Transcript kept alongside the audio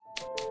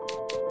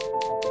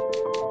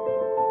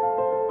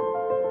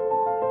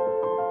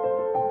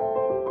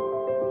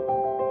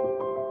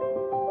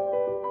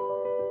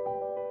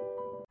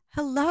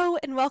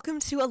welcome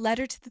to A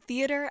Letter to the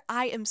Theater.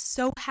 I am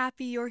so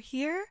happy you're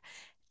here.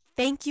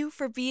 Thank you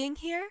for being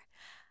here.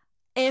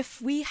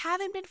 If we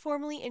haven't been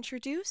formally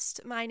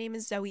introduced, my name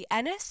is Zoe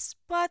Ennis,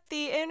 but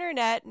the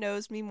internet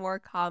knows me more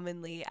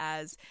commonly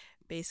as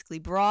basically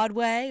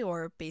Broadway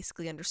or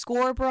basically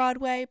underscore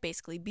Broadway,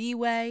 basically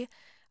B-Way.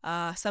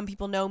 Some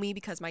people know me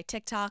because my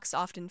TikToks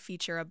often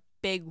feature a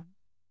big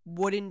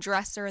wooden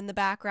dresser in the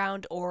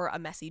background or a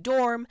messy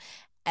dorm,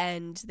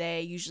 and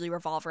they usually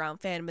revolve around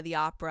Phantom of the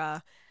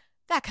Opera,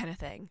 that kind of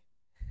thing.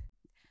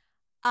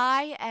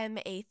 I am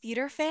a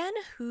theater fan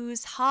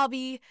whose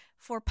hobby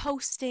for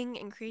posting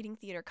and creating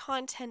theater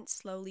content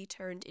slowly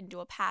turned into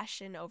a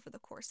passion over the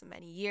course of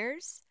many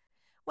years.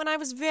 When I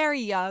was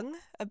very young,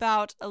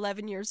 about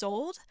 11 years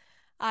old,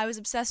 I was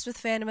obsessed with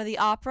Phantom of the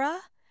Opera,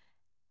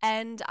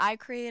 and I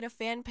created a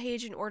fan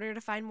page in order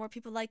to find more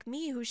people like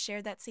me who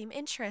shared that same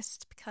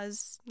interest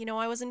because,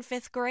 I was in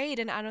 5th grade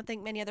and I don't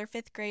think many other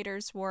 5th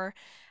graders were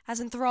as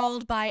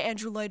enthralled by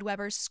Andrew Lloyd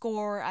Webber's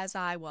score as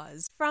I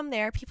was. From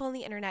there, people on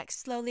the internet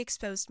slowly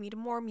exposed me to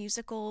more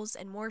musicals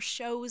and more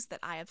shows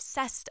that I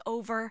obsessed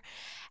over,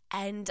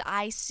 and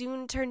I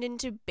soon turned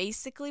into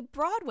basically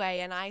Broadway,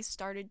 and I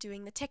started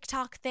doing the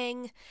TikTok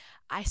thing.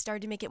 I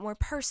started to make it more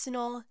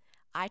personal.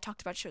 I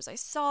talked about shows I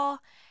saw,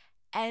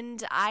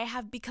 and I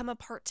have become a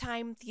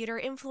part-time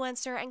theater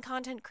influencer and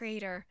content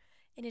creator,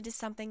 and it is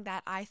something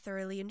that I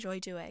thoroughly enjoy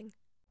doing.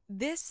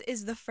 This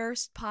is the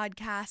first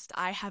podcast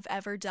I have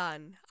ever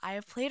done. I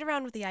have played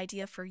around with the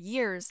idea for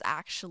years,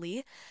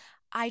 actually.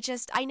 I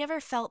never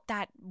felt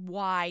that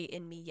why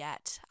in me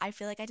yet. I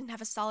feel like I didn't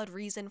have a solid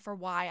reason for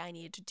why I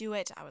needed to do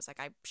it. I was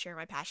like, I share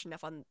my passion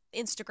enough on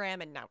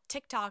Instagram and now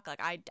TikTok.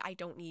 I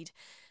don't need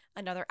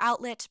another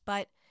outlet,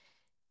 but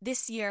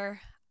this year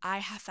I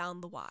have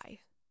found the why.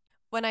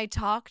 When I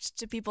talked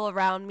to people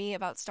around me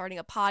about starting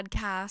a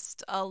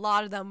podcast, a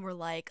lot of them were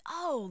like,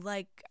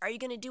 are you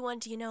going to do one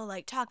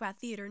to, talk about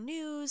theater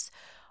news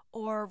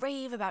or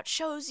rave about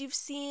shows you've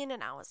seen?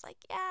 And I was like,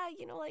 yeah,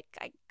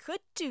 I could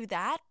do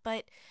that,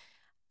 but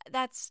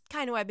that's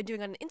kind of what I've been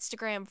doing on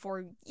Instagram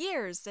for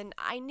years. And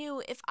I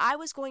knew if I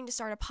was going to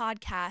start a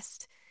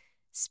podcast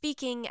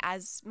speaking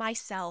as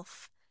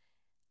myself,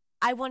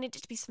 I wanted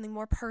it to be something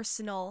more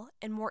personal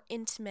and more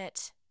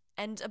intimate.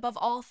 And above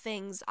all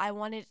things, I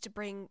wanted to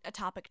bring a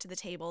topic to the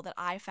table that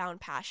I found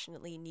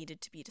passionately needed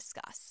to be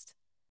discussed.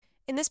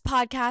 In this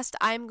podcast,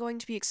 I'm going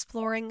to be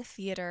exploring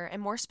theater,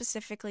 and more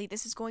specifically,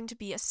 this is going to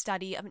be a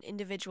study of an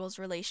individual's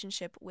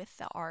relationship with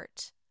the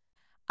art.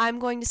 I'm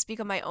going to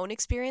speak on my own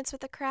experience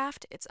with the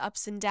craft, its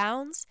ups and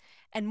downs,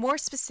 and more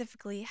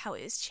specifically, how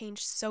it has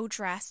changed so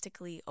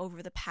drastically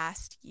over the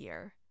past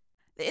year.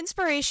 The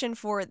inspiration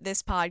for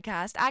this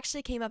podcast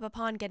actually came up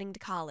upon getting to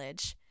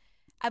college.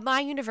 At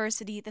my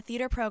university, the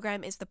theater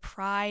program is the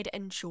pride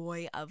and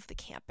joy of the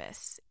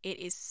campus. It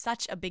is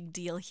such a big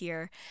deal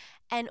here,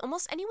 and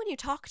almost anyone you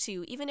talk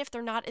to, even if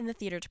they're not in the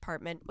theater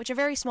department, which a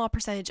very small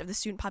percentage of the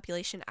student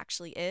population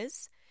actually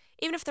is,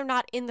 even if they're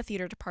not in the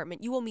theater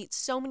department, you will meet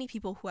so many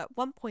people who at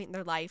one point in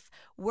their life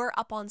were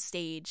up on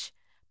stage,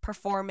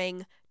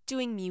 performing,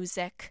 doing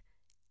music,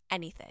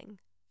 anything.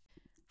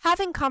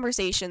 Having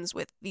conversations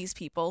with these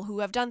people who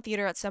have done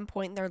theater at some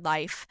point in their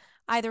life,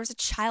 either as a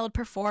child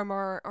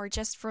performer or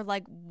just for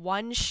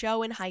one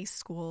show in high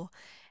school,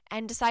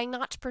 and deciding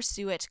not to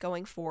pursue it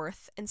going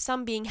forth, and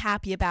some being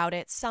happy about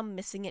it, some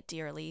missing it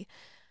dearly,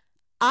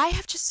 I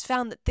have just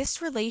found that this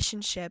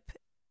relationship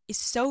is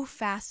so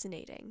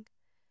fascinating.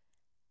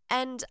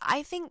 And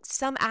I think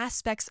some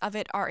aspects of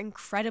it are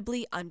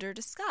incredibly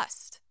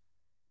under-discussed.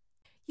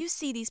 You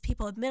see these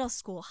people in middle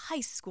school,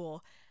 high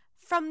school,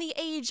 from the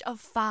age of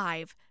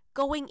 5,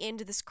 going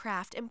into this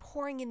craft and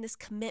pouring in this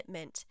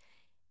commitment.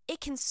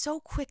 It can so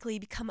quickly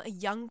become a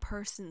young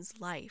person's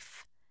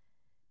life.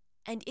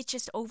 And it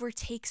just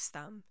overtakes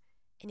them.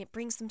 And it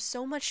brings them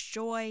so much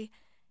joy.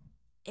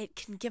 It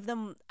can give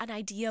them an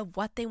idea of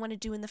what they want to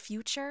do in the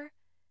future.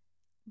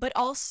 But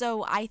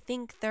also, I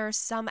think there are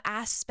some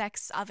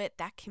aspects of it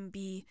that can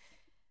be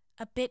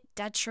a bit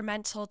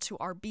detrimental to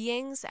our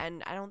beings,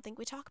 and I don't think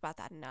we talk about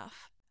that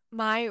enough.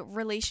 My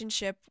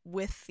relationship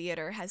with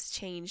theater has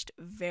changed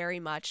very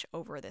much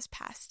over this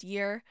past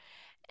year,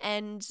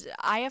 and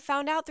I have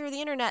found out through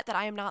the internet that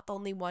I am not the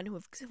only one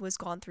who has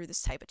gone through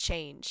this type of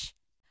change.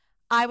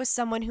 I was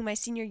someone who my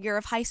senior year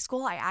of high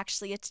school, I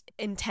actually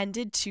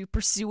intended to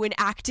pursue an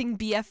acting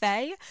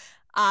BFA.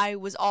 I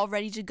was all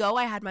ready to go.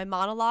 I had my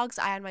monologues.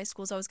 I had my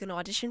schools I was going to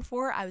audition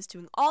for. I was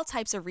doing all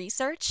types of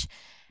research.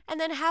 And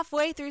then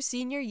halfway through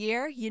senior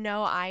year,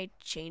 I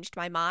changed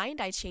my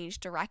mind. I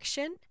changed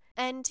direction.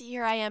 And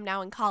here I am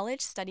now in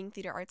college studying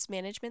theater arts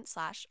management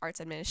 /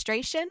 arts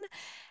administration.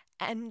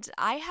 And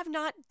I have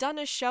not done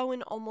a show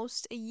in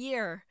almost a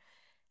year.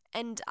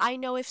 And I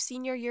know if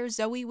senior year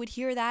Zoe would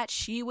hear that,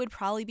 she would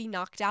probably be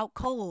knocked out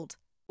cold.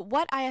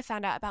 What I have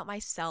found out about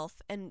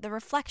myself and the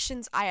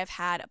reflections I have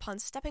had upon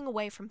stepping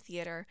away from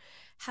theater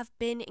have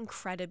been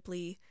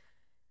incredibly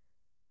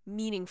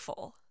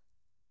meaningful.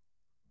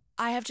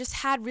 I have just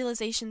had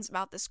realizations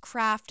about this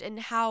craft and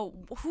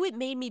who it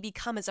made me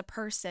become as a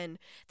person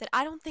that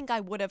I don't think I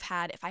would have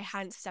had if I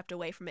hadn't stepped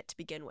away from it to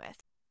begin with.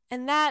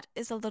 And that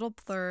is a little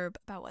blurb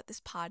about what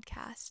this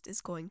podcast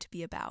is going to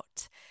be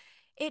about.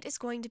 It is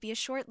going to be a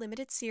short,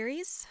 limited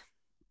series,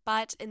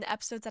 but in the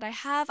episodes that I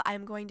have,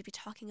 I'm going to be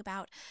talking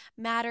about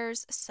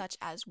matters such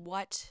as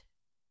what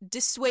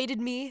dissuaded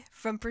me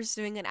from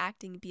pursuing an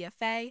acting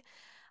BFA.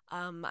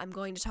 I'm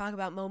going to talk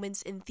about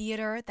moments in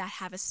theater that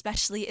have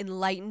especially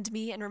enlightened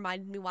me and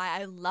reminded me why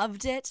I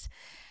loved it.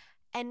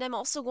 And I'm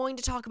also going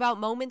to talk about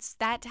moments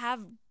that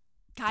have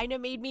kind of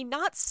made me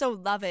not so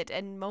love it,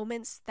 and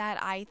moments that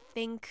I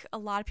think a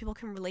lot of people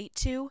can relate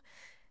to.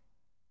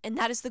 And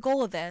that is the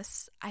goal of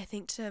this, I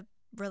think, to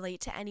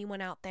relate to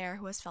anyone out there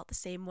who has felt the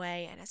same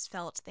way and has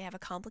felt they have a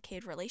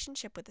complicated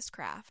relationship with this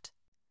craft.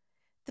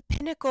 The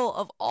pinnacle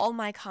of all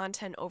my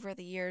content over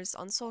the years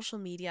on social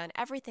media and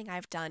everything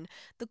I've done,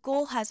 the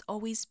goal has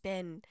always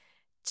been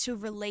to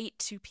relate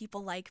to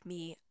people like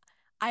me.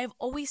 I have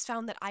always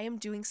found that I am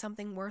doing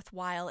something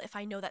worthwhile if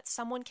I know that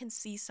someone can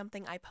see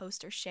something I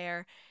post or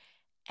share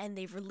and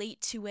they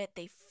relate to it,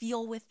 they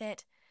feel with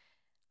it,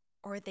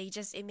 or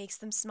it makes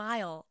them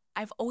smile.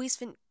 I've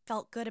always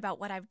felt good about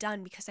what I've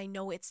done because I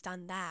know it's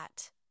done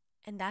that.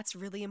 And that's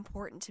really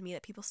important to me,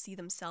 that people see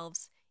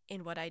themselves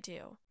in what I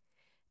do.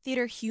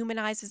 Theater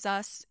humanizes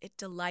us, it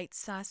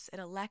delights us,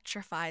 it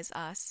electrifies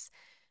us,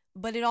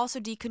 but it also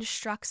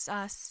deconstructs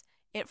us,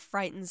 it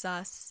frightens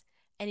us,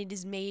 and it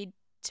is made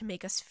to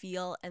make us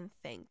feel and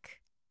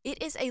think.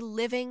 It is a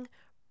living,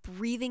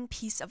 breathing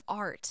piece of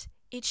art.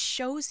 It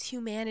shows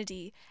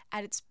humanity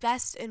at its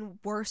best and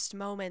worst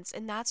moments,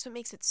 and that's what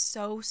makes it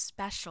so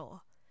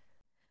special.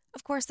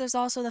 Of course, there's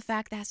also the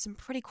fact that it has some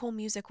pretty cool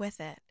music with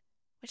it,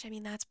 which,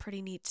 that's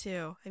pretty neat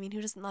too.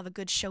 Who doesn't love a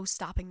good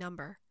show-stopping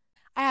number?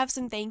 I have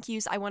some thank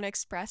yous I want to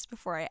express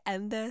before I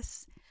end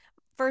this.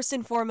 First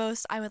and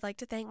foremost, I would like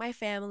to thank my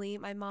family,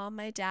 my mom,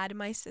 my dad, and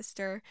my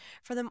sister,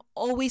 for them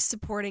always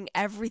supporting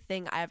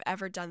everything I've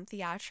ever done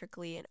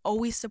theatrically and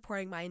always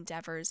supporting my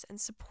endeavors and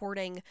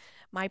supporting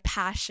my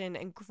passion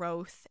and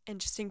growth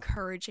and just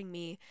encouraging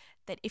me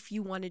that if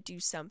you want to do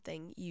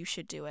something, you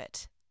should do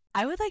it.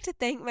 I would like to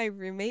thank my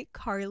roommate,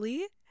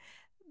 Carly,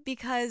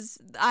 because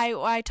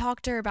I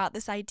talked to her about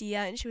this idea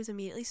and she was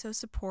immediately so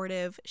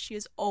supportive. She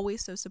is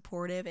always so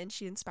supportive and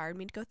she inspired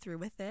me to go through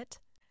with it.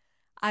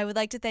 I would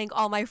like to thank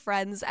all my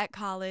friends at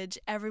college,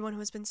 everyone who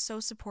has been so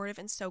supportive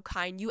and so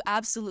kind. You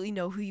absolutely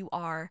know who you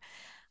are.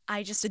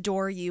 I just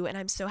adore you and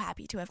I'm so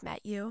happy to have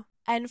met you.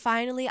 And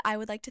finally, I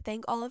would like to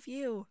thank all of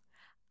you.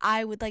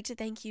 I would like to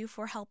thank you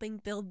for helping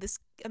build this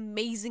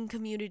amazing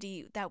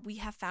community that we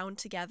have found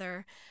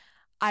together.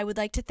 I would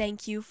like to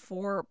thank you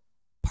for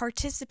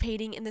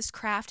participating in this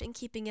craft and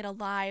keeping it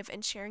alive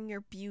and sharing your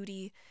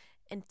beauty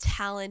and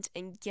talent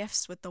and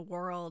gifts with the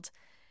world.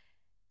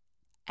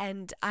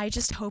 And I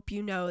just hope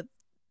you know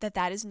that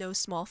that is no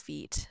small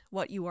feat,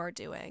 what you are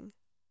doing.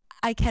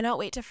 I cannot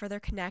wait to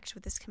further connect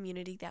with this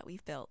community that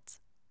we've built.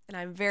 And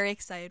I'm very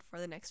excited for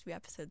the next few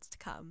episodes to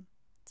come.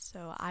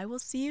 So I will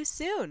see you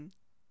soon.